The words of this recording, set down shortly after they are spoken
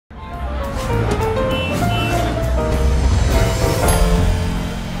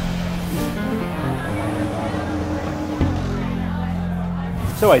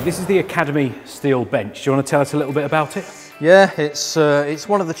So this is the Academy steel bench. Do you want to tell us a little bit about it? Yeah, it's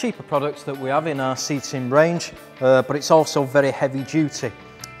one of the cheaper products that we have in our seating range, but it's also very heavy duty.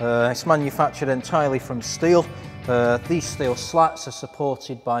 It's manufactured entirely from steel. These steel slats are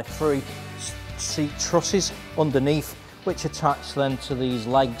supported by 3 seat trusses underneath, which attach then to these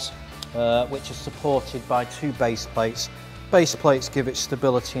legs, which are supported by 2 base plates. Base plates give it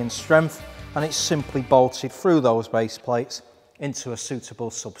stability and strength, and it's simply bolted through those base plates into a suitable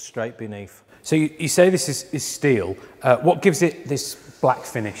substrate beneath. So you say this is steel. What gives it this black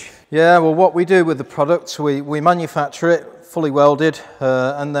finish? Yeah, well, what we do with the product, we manufacture it fully welded,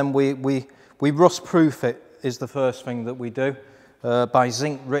 and then we rust proof it is the first thing that we do by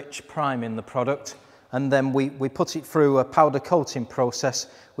zinc rich priming the product, and then we put it through a powder coating process,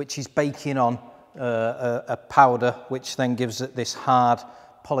 which is baking on a powder, which then gives it this hard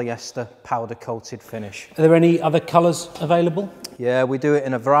polyester powder coated finish. Are there any other colours available? Yeah, we do it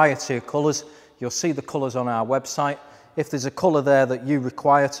in a variety of colours. You'll see the colours on our website. If there's a colour there that you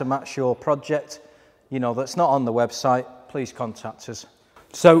require to match your project, you know, that's not on the website, please contact us.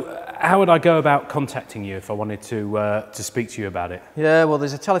 So how would I go about contacting you if I wanted to speak to you about it? Yeah, well,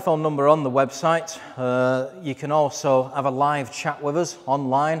 there's a telephone number on the website. You can also have a live chat with us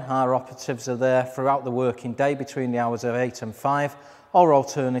online. Our operatives are there throughout the working day between the hours of 8 and 5. Or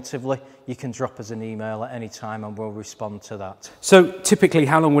alternatively, you can drop us an email at any time and we'll respond to that. So typically,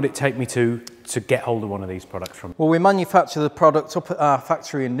 how long would it take me to get hold of one of these products from? Well, we manufacture the product up at our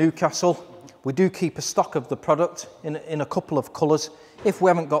factory in Newcastle. We do keep a stock of the product in a couple of colours. If we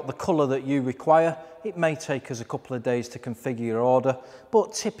haven't got the colour that you require, it may take us a couple of days to configure your order,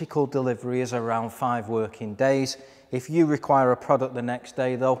 but typical delivery is around 5 working days. If you require a product the next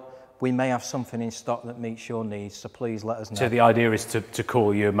day though, we may have something in stock that meets your needs, so please let us know. So the idea is to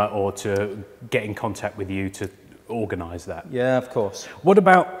call you or to get in contact with you to organise that? Yeah, of course. What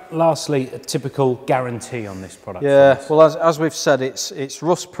about, lastly, a typical guarantee on this product? Yeah, well, as we've said, it's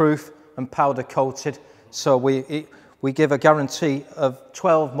rust proof and powder coated, so we give a guarantee of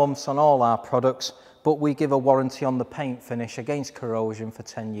 12 months on all our products, but we give a warranty on the paint finish against corrosion for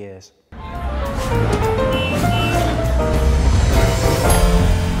 10 years.